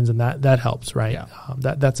their friends, and that helps, right? Yeah.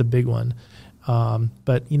 That's a big one.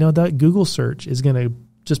 But that Google search is going to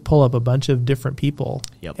just pull up a bunch of different people,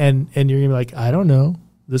 and you're going to be like, I don't know,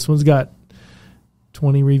 this one's got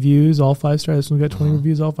 20 reviews, all 5 stars. This one's got 20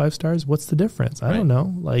 reviews, all 5 stars. What's the difference? I don't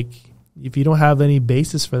know. Like, if you don't have any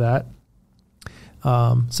basis for that,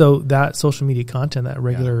 so that social media content, that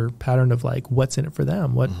regular pattern of like, what's in it for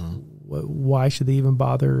them? Why should they even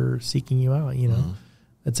bother seeking you out?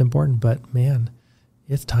 That's important. But man,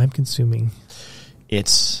 it's time consuming.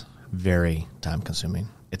 It's very time consuming.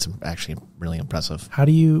 It's actually really impressive. How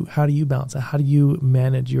do you balance that? How do you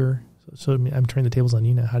manage your? So I'm turning the tables on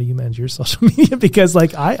you now. How do you manage your social media? Because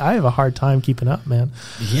like I have a hard time keeping up, man.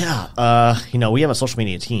 Yeah, we have a social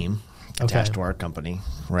media team attached to our company,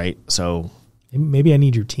 right? So maybe I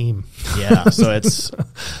need your team. Yeah, so it's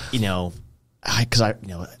because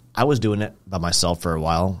I was doing it by myself for a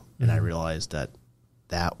while, and I realized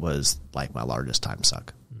that was like my largest time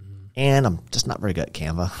suck. And I'm just not very good at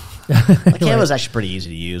Canva. Canva is actually pretty easy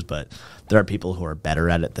to use, but there are people who are better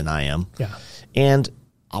at it than I am. Yeah. And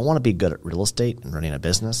I want to be good at real estate and running a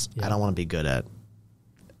business. Yeah. I don't want to be good at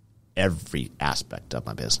every aspect of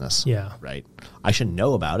my business. Yeah. Right. I should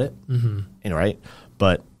know about it. Right.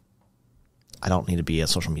 But I don't need to be a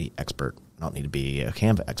social media expert. I don't need to be a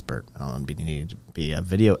Canva expert. I don't need to be a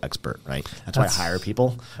video expert. Right. That's why I hire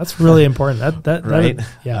people. That's really important. That right.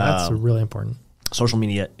 That's really important. Social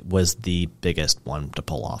media was the biggest one to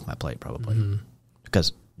pull off my plate, probably,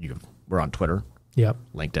 because we're on Twitter,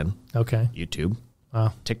 LinkedIn, YouTube,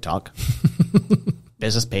 TikTok,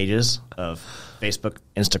 business pages of Facebook,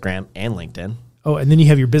 Instagram, and LinkedIn. Oh, and then you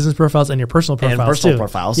have your business profiles and your personal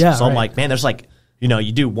profiles, Yeah, so I'm like, man, there's like,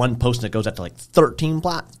 you do one post and it goes up to like 13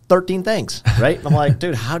 things, right? And I'm like,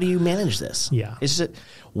 dude, how do you manage this? Yeah, it's just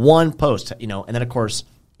one post, and then of course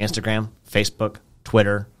Instagram, Facebook,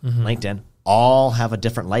 Twitter, LinkedIn. All have a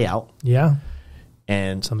different layout. Yeah.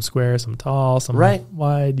 And some square, some tall, some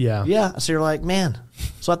wide. Yeah. Yeah. So you're like, man,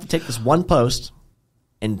 so I have to take this one post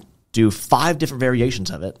and do 5 different variations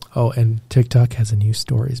of it. Oh, and TikTok has a new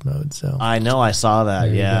stories mode. So I know, I saw that.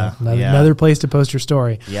 Yeah. Another place to post your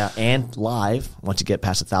story. Yeah. And live, once you get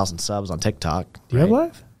past 1,000 subs on TikTok. Do you have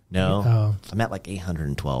live? No. I'm at like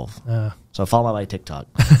 812. So follow my TikTok.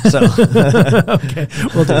 So okay,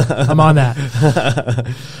 we'll do. I'm on that.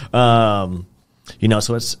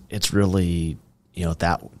 So it's really,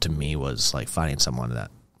 that to me was like finding someone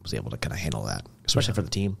that was able to kind of handle that, especially for the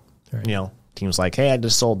team. Right. Team's like, hey, I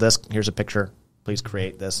just sold this. Here's a picture. Please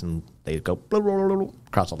create this, and they go blah, blah, blah, blah,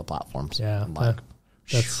 across all the platforms. Yeah,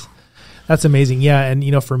 that's amazing. Yeah,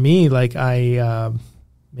 and for me, like I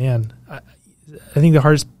think the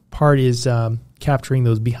hardest part is capturing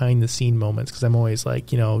those behind the scene moments, because I'm always like,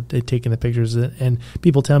 taking the pictures, and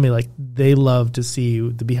people tell me like they love to see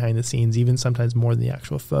the behind the scenes, even sometimes more than the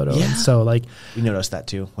actual photo. Yeah. And so like we noticed that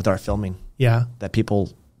too with our filming. Yeah, that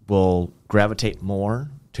people will gravitate more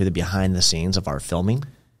to the behind the scenes of our filming.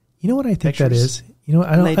 You know what I think that Pictures. is? You know,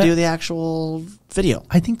 I don't. And they do the actual video.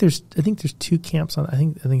 I think there's two camps on. I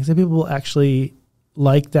think some people actually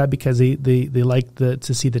like that because they like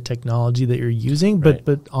to see the technology that you're using, Right.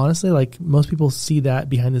 but honestly, like most people see that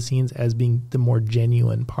behind the scenes as being the more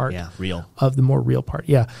genuine part, Real. of the more real part.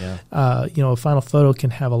 Yeah. You know, a final photo can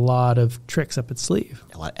have a lot of tricks up its sleeve,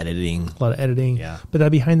 A lot of editing. Yeah. But that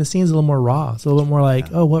behind the scenes is a little more raw. It's a little bit more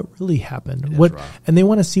like, oh, what really happened? What? Raw. And they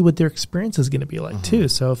want to see what their experience is going to be like too.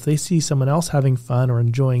 So if they see someone else having fun or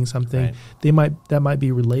enjoying something, Right. that might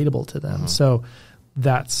be relatable to them. So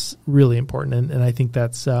that's really important. And I think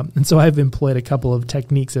that's, and so I've employed a couple of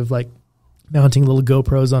techniques of like mounting little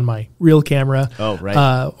GoPros on my real camera. Oh,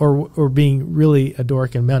 right. Or being really a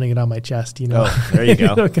dork and mounting it on my chest, you know. Oh, there you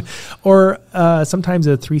go. Or sometimes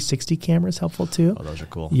a 360 camera is helpful too. Oh, those are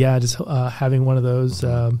cool. Yeah, just having one of those.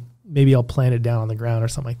 Maybe I'll plant it down on the ground or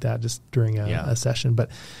something like that just during a session.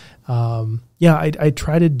 But I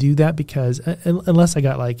try to do that because unless I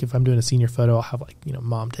got like, if I'm doing a senior photo, I'll have like, you know,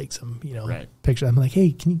 mom take some, you know, picture. I'm like,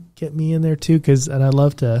 hey, can you get me in there too? And I'd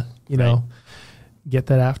love to, you know, get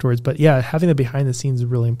that afterwards. But yeah, having the behind the scenes is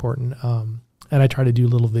really important. And I try to do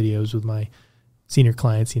little videos with my senior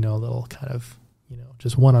clients, you know, a little kind of, you know,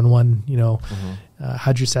 just one-on-one, you know,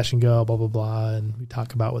 how'd your session go, blah, blah, blah. And we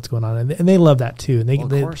talk about what's going on. And they love that too. And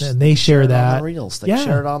they share that. On the reels. They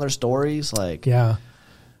share it on their stories. Like,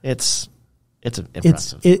 it's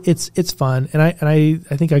impressive. It's fun. And I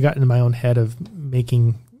think I got into my own head of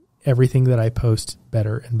making everything that I post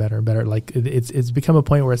better and better and better. Like it's become a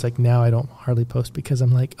point where it's like, now I don't hardly post because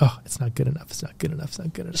I'm like, oh, it's not good enough. It's not good enough. It's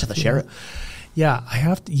not good enough. You just have to share it. Yeah, I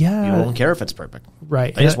have to. Yeah, you don't care if it's perfect.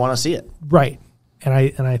 Right. They just want to see it. Right. And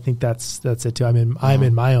I think that's it too. I'm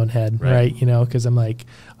in my own head, right? You know, because I'm like,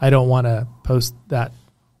 I don't want to post that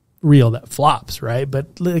reel that flops, right?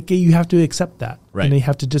 But like, you have to accept that, right? And you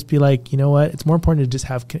have to just be like, you know what? It's more important to just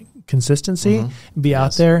have consistency, and be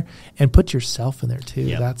out there, and put yourself in there too.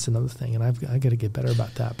 Yep. That's another thing, and I got to get better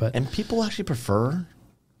about that. But and people actually prefer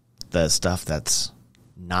the stuff that's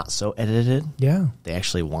not so edited. Yeah, they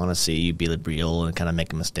actually want to see you be real and kind of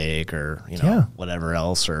make a mistake or whatever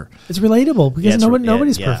else. Or it's relatable because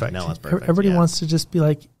nobody's perfect. No one's perfect. Everybody wants to just be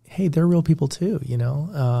like, hey, they're real people too, you know?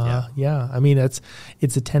 I mean, it's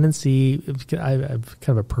a tendency. I've kind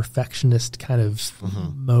of a perfectionist kind of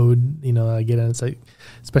mode, you know, I get in. It's like,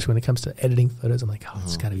 especially when it comes to editing photos, I'm like, oh,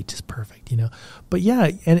 it's got to be just perfect, you know? But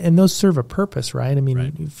yeah, and those serve a purpose, right? I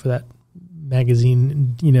mean, for that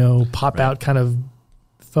magazine, you know, pop out kind of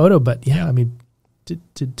photo, but I mean,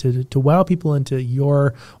 to wow people into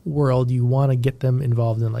your world, you want to get them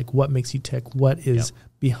involved in like what makes you tick, what is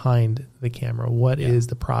behind the camera, what is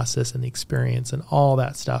the process and the experience and all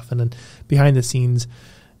that stuff. And then behind the scenes,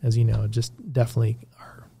 as you know, just definitely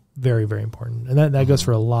are very, very important. And that goes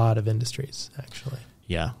for a lot of industries, actually.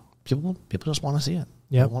 Yeah. People just want to see it.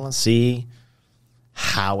 Yeah. They want to see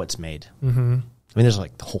how it's made. I mean, there's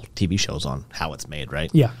like the whole TV shows on how it's made,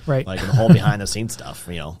 right? Yeah, right. Like the whole behind the scenes stuff,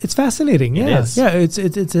 you know. It's fascinating. Yeah, it is. Yeah.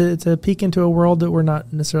 It's a peek into a world that we're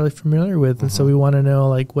not necessarily familiar with, and so we want to know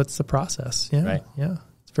like what's the process. Yeah, right. Yeah,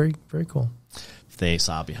 it's very, very cool. If they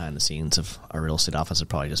saw behind the scenes of our real estate office, it'd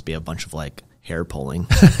probably just be a bunch of like hair pulling,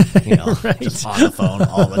 you know, just on the phone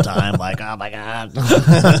all the time, like, oh my God.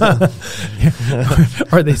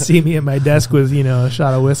 Or they see me at my desk with, you know, a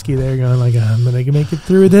shot of whiskey there going like, I'm going to make it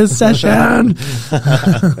through this session.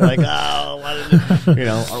 Like, oh,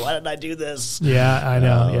 why didn't I do this? Yeah, I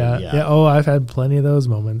know. Yeah. Oh, I've had plenty of those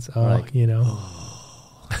moments. Like, you know.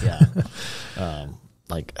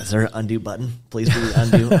 Like, is there an undo button? Please do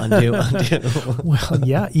undo. Well,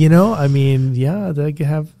 yeah, you know, I mean, yeah,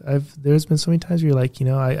 there's been so many times where you're like, you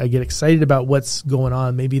know, I get excited about what's going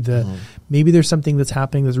on. Maybe maybe there's something that's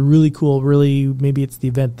happening that's really cool. Really, maybe it's the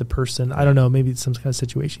event, the person. I don't know. Maybe it's some kind of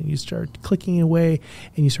situation. You start clicking away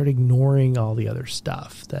and you start ignoring all the other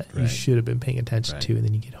stuff that you should have been paying attention to. And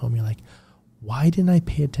then you get home, you're like, why didn't I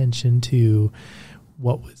pay attention to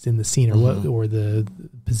what was in the scene or or the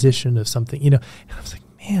position of something, you know? And I was like,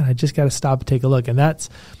 man, I just got to stop and take a look. And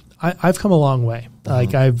I've come a long way.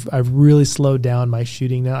 Like I've really slowed down my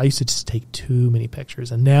shooting now. I used to just take too many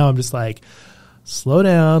pictures, and now I'm just like, slow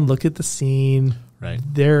down, look at the scene. Right.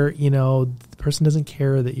 You know, the person doesn't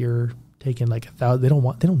care that you're taking like 1,000. They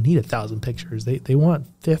don't need 1,000 pictures. They want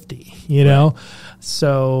 50, you know?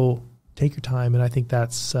 So take your time. And I think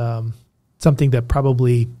that's something that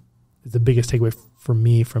probably is the biggest takeaway for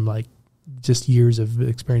me from like just years of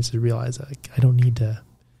experience to realize like I don't need to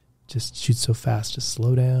just shoot so fast. Just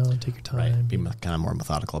slow down, take your time. Right. Be kind of more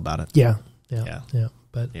methodical about it. Yeah.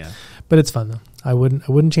 But it's fun though. I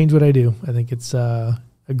wouldn't change what I do. I think it's a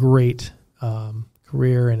great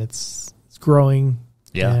career, and it's growing.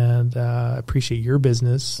 Yeah. And I appreciate your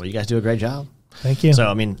business. Well, you guys do a great job. Thank you. So,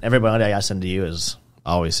 I mean, everybody I send to you is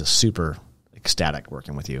always just super ecstatic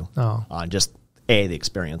working with you. Oh. On just, the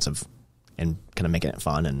experience of, and kind of making it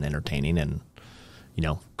fun and entertaining and,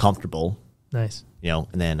 comfortable. Nice. And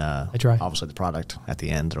then I try. obviously the product at the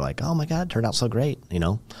end, they're like, oh my God, it turned out so great,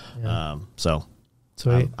 Yeah. So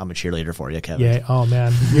Sweet. I'm a cheerleader for you, Kevin. Yeah. Oh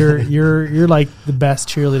man, you're like the best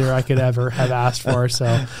cheerleader I could ever have asked for. So,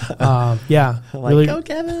 yeah, Like, really, go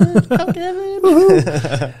Kevin, go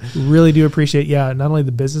Kevin. really do appreciate. Yeah, not only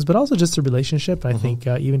the business, but also just the relationship. I think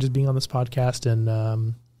even just being on this podcast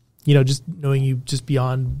and just knowing you just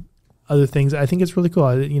beyond other things, I think it's really cool.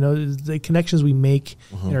 The connections we make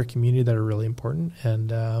in our community that are really important. And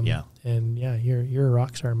you're a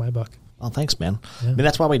rock star in my book. Well, thanks, man. Yeah. I mean,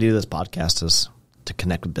 that's why we do this podcast, is to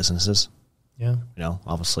connect with businesses. Yeah.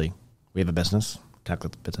 Obviously we have a business, connect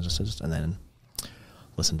with businesses, and then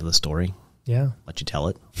listen to the story. Yeah. Let you tell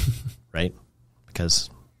it, right?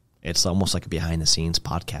 Because it's almost like a behind the scenes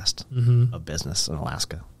podcast of business in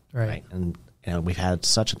Alaska. Right. And we've had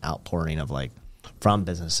such an outpouring of from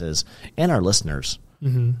businesses and our listeners.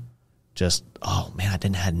 Just, oh man,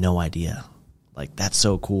 I had no idea. That's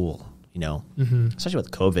so cool, especially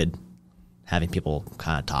with COVID, having people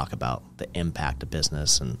kind of talk about the impact of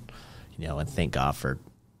business and thank God for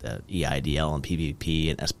the EIDL and PVP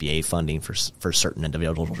and SBA funding for certain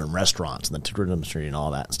individuals and restaurants and the tourism industry and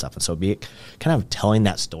all that and stuff. And so be kind of telling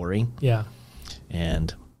that story. Yeah.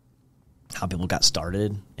 And how people got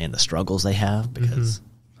started and the struggles they have, because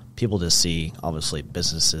people just see obviously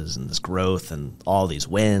businesses and this growth and all these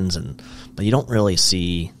wins, but you don't really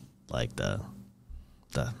see the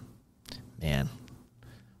man,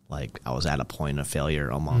 I was at a point of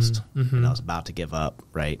failure almost, and I was about to give up,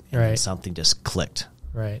 right? And then something just clicked,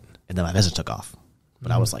 right? And then my business took off,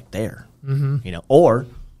 but I was there, or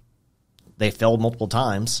they failed multiple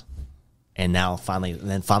times, and now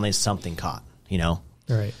finally something caught,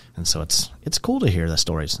 Right. And so it's cool to hear the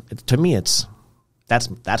stories. To me, that's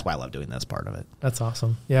why I love doing this part of it. That's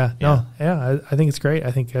awesome. Yeah. No. Yeah. I think it's great.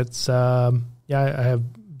 I think it's I have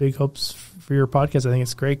big hopes for your podcast. I think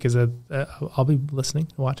it's great because I'll be listening,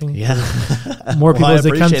 watching. Yeah. More people as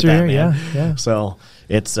they come through here. Man. Yeah. So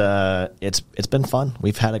it's been fun.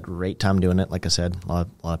 We've had a great time doing it. Like I said, a lot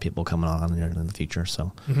of people coming on in the future.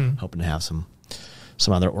 So hoping to have some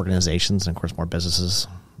other organizations and of course more businesses.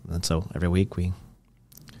 And so every week we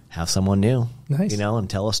have someone new, nice. And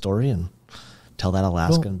tell a story and tell that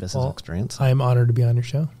Alaskan business experience. I am honored to be on your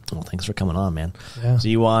show. Well, thanks for coming on, man. Yeah. So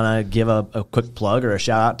you want to give a quick plug or a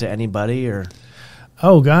shout out to anybody or?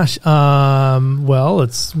 Oh gosh. Well,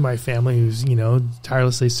 it's my family who's,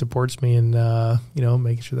 tirelessly supports me and,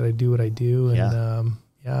 making sure that I do what I do.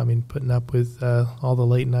 And, putting up with, all the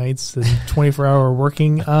late nights and 24-hour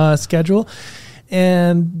working, schedule.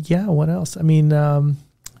 And what else?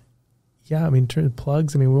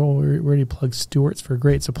 Plugs. We already plugged Stewart's for a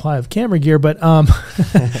great supply of camera gear, but I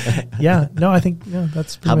think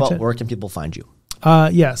that's pretty How much about it. Where can people find you?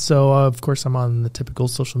 So of course I'm on the typical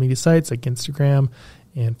social media sites like Instagram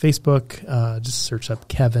and Facebook. Just search up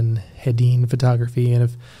Kevin Hedin Photography, and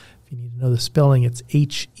if you need to know the spelling, it's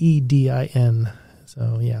Hedin.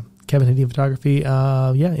 So Kevin Hedin Photography.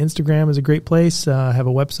 Instagram is a great place. I have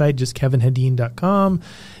a website, just kevinhedin.com.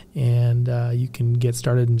 And you can get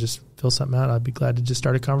started and just fill something out. I'd be glad to just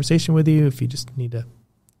start a conversation with you if you just need to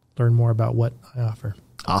learn more about what I offer.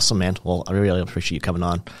 Awesome, man. Well, I really appreciate you coming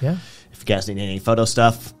on. Yeah. If you guys need any photo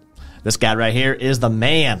stuff, this guy right here is the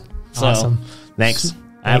man. So, awesome. Thanks. All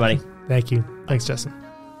right, buddy. Thank you. Thanks, Justin.